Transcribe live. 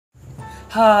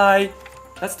Hi!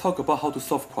 Let's talk about how to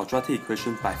solve quadratic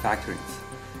equation by factoring.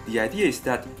 The idea is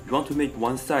that you want to make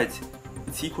one side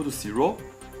is equal to 0,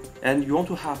 and you want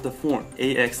to have the form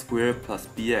ax squared plus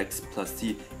bx plus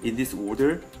c in this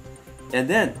order, and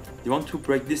then you want to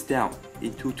break this down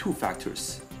into two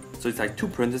factors. So it's like two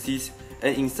parentheses,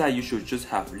 and inside you should just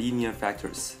have linear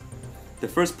factors. The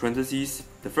first parentheses,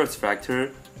 the first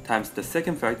factor, times the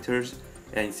second factor,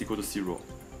 and it's equal to 0.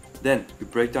 Then you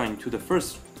break down into the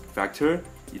first factor,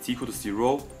 it's equal to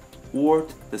 0, or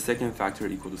the second factor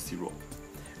equal to 0.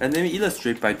 And let me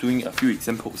illustrate by doing a few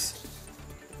examples.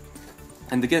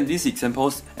 And again, these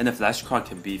examples and the flashcard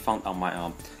can be found on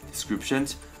my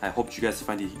descriptions. I hope you guys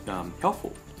find it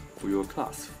helpful for your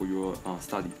class, for your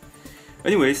study.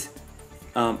 Anyways,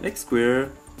 x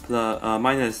squared plus,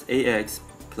 minus ax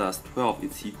plus 12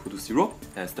 is equal to 0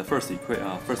 as the first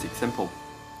example.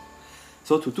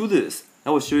 So to do this, I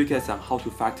will show you guys on how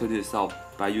to factor this out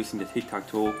by using the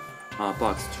tic-tac-toe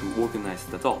box to organize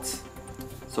the dots.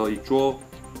 So you draw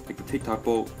like the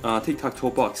tic-tac-toe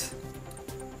box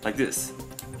like this.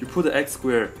 You put the x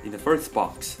squared in the first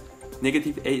box,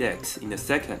 negative 8x in the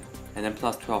second, and then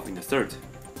plus 12 in the third.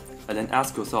 And then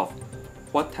ask yourself,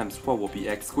 what times what will be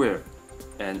x squared?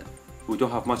 And we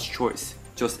don't have much choice,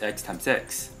 just x times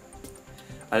x.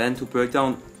 And then to break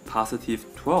down positive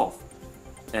 12,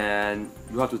 and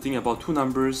you have to think about two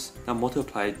numbers that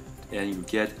multiply and you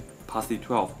get positive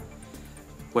 12.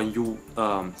 When you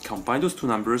combine those two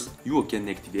numbers, you will get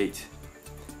negative 8.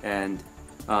 And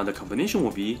the combination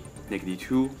will be negative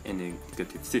 2 and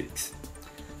negative 6.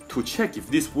 To check if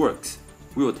this works,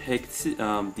 we will take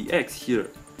the x here,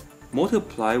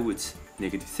 multiply with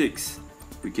negative 6.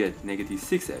 We get negative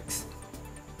 6x.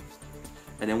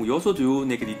 And then we also do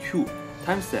negative 2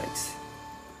 times x.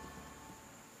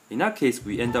 In that case,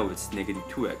 we end up with negative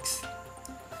 2x.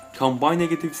 Combine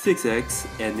negative 6x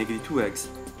and negative 2x,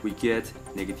 we get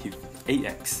negative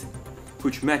 8x,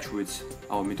 which match with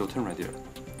our middle term right there.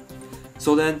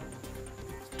 So then,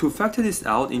 to factor this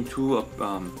out into a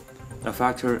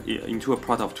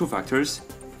product of two factors,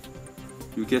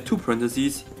 you get two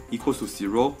parentheses equals to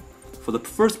 0. For the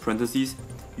first parentheses,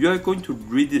 you are going to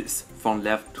read this from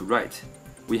left to right.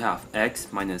 We have x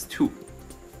minus 2.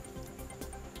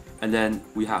 And then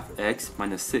we have x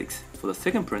minus 6 for the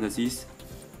second parentheses.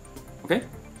 Okay?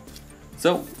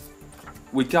 So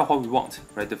we got what we want,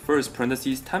 right? The first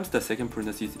parentheses times the second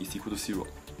parentheses is equal to 0.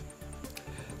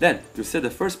 Then you set the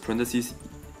first parentheses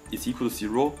is equal to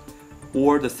 0,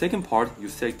 or the second part, you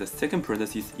set the second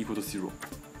parentheses equal to 0,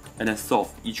 and then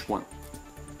solve each one.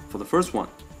 For the first one,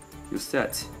 you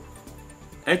set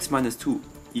x minus 2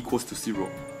 equals to 0.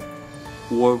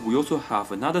 Or we also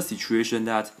have another situation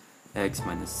that x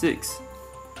minus 6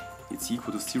 is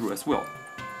equal to 0 as well.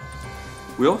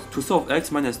 Well, to solve x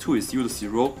minus 2 is equal to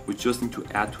 0, we just need to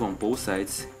add 2 on both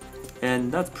sides, and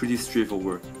that's pretty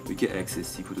straightforward. We get x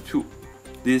is equal to 2.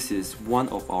 This is one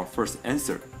of our first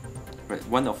answer, right?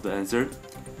 One of the answer.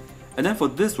 And then for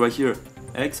this right here,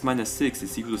 x minus 6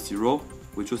 is equal to 0,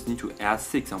 we just need to add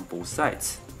 6 on both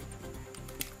sides.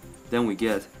 Then we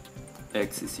get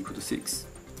x is equal to 6.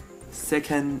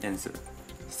 Second answer.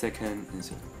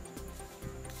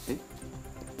 Okay.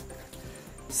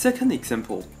 Second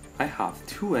example, I have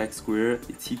 2x squared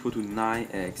is equal to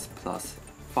 9x plus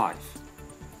 5.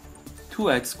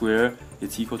 2x squared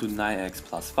is equal to 9x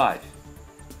plus 5.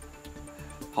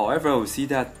 However, we see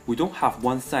that we don't have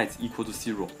one side equal to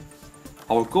 0.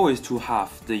 Our goal is to have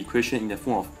the equation in the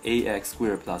form of ax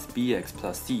squared plus bx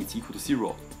plus c is equal to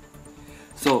 0.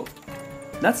 So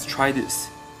let's try this.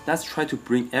 Let's try to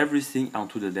bring everything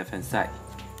onto the left hand side.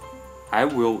 I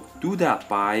will do that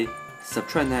by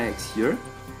subtract 9x here,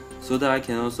 so that I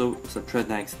can also subtract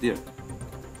 9x there.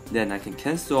 Then I can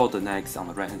cancel out the 9x on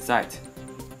the right hand side.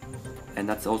 And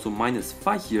that's also minus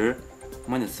 5 here,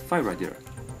 minus 5 right there.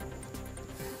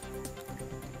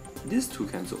 These two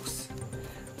cancels.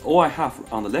 All I have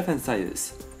on the left hand side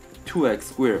is 2x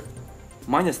squared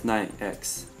minus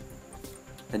 9x,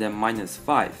 and then minus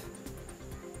 5.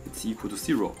 It's equal to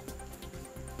 0.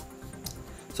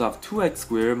 So I have 2x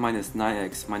squared minus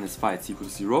 9x minus 5 is equal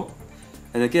to 0.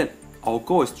 And again, our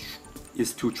goal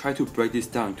is to try to break this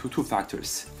down into two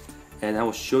factors. And I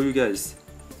will show you guys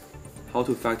how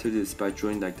to factor this by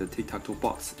drawing like the tic-tac-toe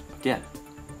box again.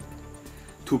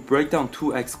 To break down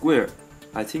 2x squared,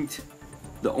 I think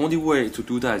the only way to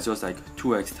do that is just like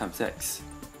 2x times x,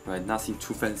 right? Nothing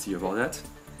too fancy about that.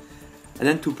 And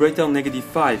then to break down negative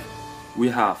 5, we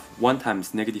have 1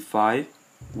 times negative 5,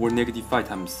 or negative 5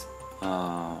 times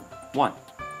 1.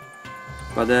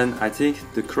 But then I think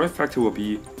the correct factor will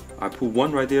be, I put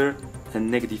 1 right there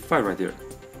and negative 5 right there.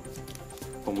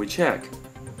 When we check,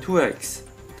 2x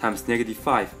times negative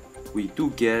 5, we do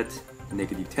get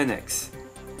negative 10x.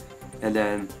 And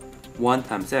then 1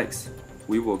 times x,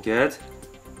 we will get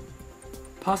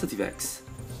positive x.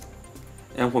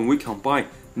 And when we combine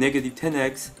negative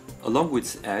 10x along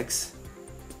with x,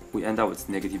 we end up with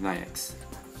negative 9x.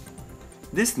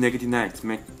 This negative 9x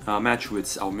match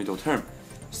with our middle term,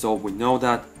 so we know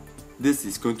that this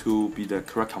is going to be the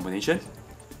correct combination.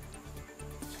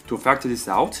 To factor this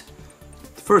out,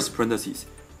 the first parentheses,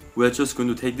 we're just going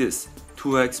to take this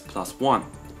 2x plus 1.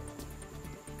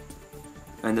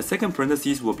 And the second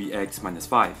parentheses will be x minus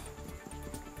 5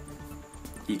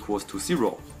 equals to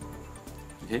 0.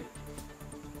 Okay?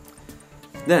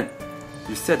 Then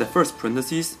you set the first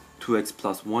parentheses 2x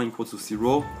plus 1 equals to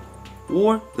 0,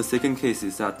 or the second case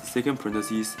is that the second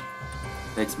parentheses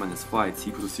x minus 5 is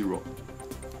equal to 0.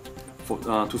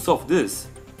 To solve this,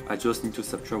 I just need to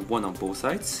subtract 1 on both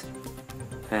sides,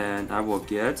 and I will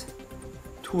get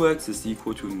 2x is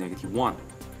equal to negative 1.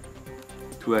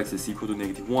 2x is equal to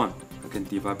negative 1. I can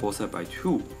divide both sides by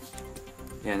 2,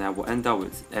 and I will end up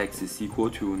with x is equal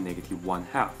to negative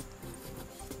 1/2.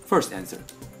 First answer.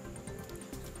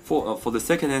 For the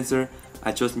second answer,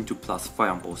 I just need to plus 5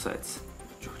 on both sides.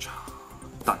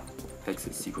 Done. X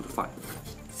is equal to 5.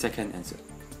 Second answer.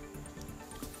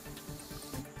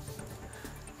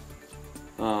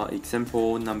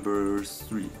 Example number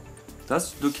 3.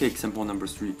 Let's look at example number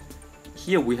 3.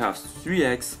 Here we have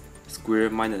 3x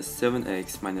squared minus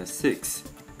 7x minus 6,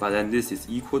 but then this is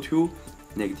equal to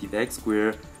negative x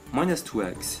squared minus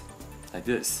 2x, like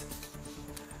this.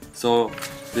 So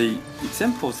the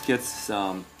examples gets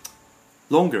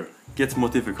longer, gets more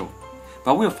difficult,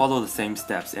 but we'll follow the same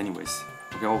steps anyways.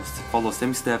 Okay, we'll follow the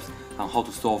same steps on how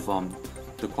to solve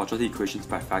the quadratic equations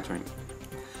by factoring.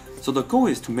 So the goal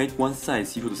is to make one side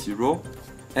equal to 0,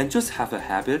 and just as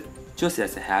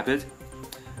a habit,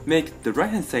 make the right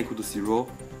hand side equal to 0.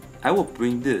 I will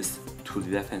bring this to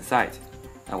the left hand side.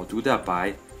 I will do that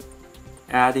by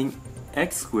adding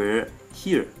x squared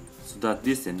here, so that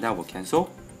this and that will cancel.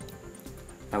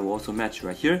 I will also match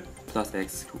right here, plus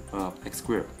x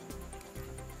squared.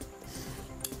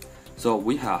 So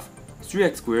we have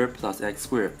 3x squared plus x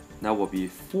squared. That will be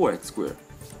 4x squared.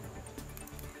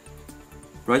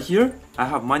 Right here, I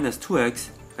have minus 2x.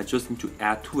 I just need to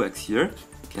add 2x here.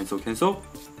 Cancel, cancel.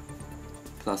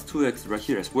 Plus 2x right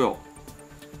here as well.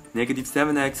 Negative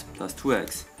 7x plus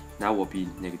 2x. That will be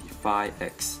negative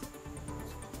 5x.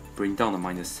 Bring down the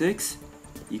minus 6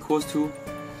 equals to,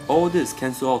 all this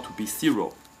cancel out to be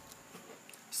 0.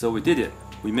 So we did it.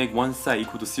 We make one side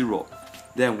equal to 0.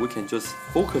 Then we can just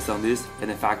focus on this and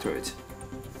then factor it.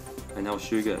 And I'll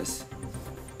show you guys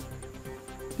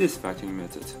this factoring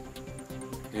method.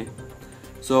 Okay,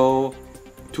 so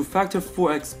to factor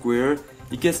 4x squared,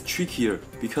 it gets trickier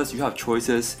because you have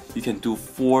choices. You can do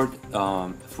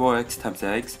 4x times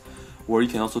x, or you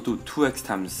can also do 2x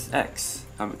times x,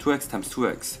 2x times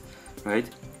 2x, right?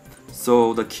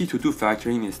 So the key to do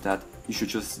factoring is that you should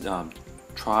just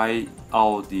try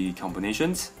out the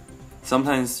combinations.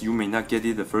 Sometimes you may not get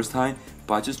it the first time,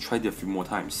 but just try it a few more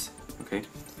times, okay?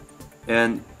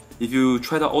 And if you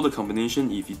try out all the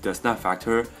combination, if it does not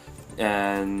factor,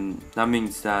 and that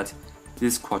means that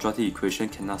this quadratic equation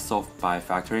cannot solve by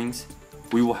factorings,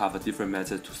 we will have a different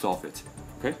method to solve it,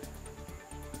 okay?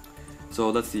 So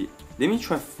let's see. Let me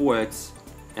try 4x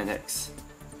and x.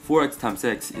 4x times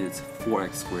x is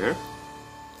 4x squared.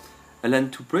 And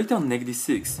then to break down negative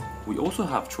 6, we also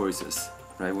have choices,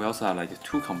 right? We also have like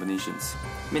 2 combinations,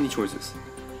 many choices,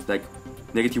 like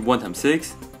negative 1 times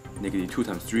 6, negative 2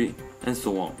 times 3, and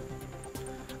so on.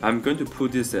 I'm going to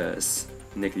put this as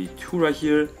negative 2 right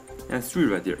here and 3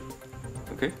 right there,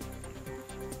 okay?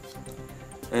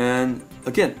 And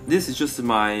again, this is just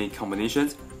my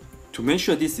combinations. To make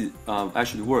sure this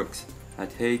actually works, I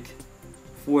take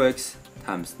 4x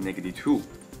times negative 2.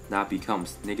 That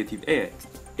becomes negative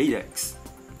 8x.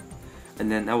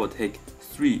 And then I will take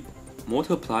 3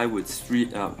 multiply with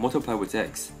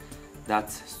x.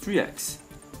 That's 3x.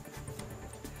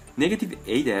 Negative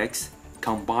 8x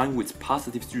combined with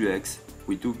positive 3x,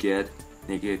 we do get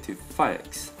negative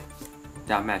 5x.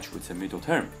 That match with the middle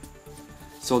term.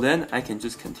 So then I can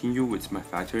just continue with my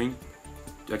factoring.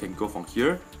 I can go from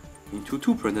here into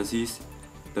 2 parentheses.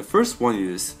 The first one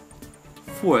is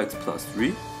 4x plus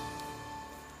 3.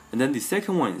 And then the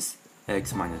second one is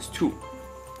x minus 2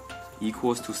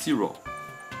 equals to 0.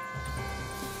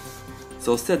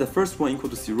 So set the first one equal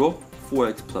to 0,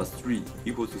 4x plus 3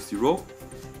 equals to 0,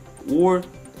 or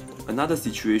another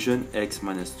situation, x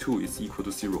minus 2 is equal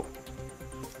to 0.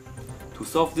 To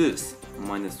solve this,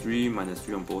 minus 3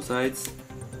 on both sides,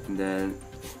 and then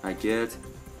I get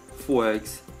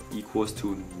 4x equals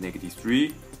to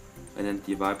 -3, and then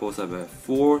divide both sides by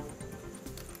 4.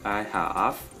 I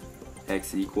have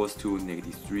x equals to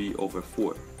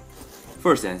 -3/4.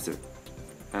 First answer.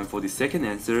 And for the second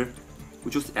answer,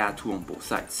 we just add 2 on both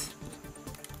sides.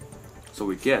 So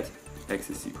we get x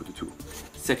is equal to 2.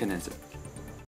 Second answer.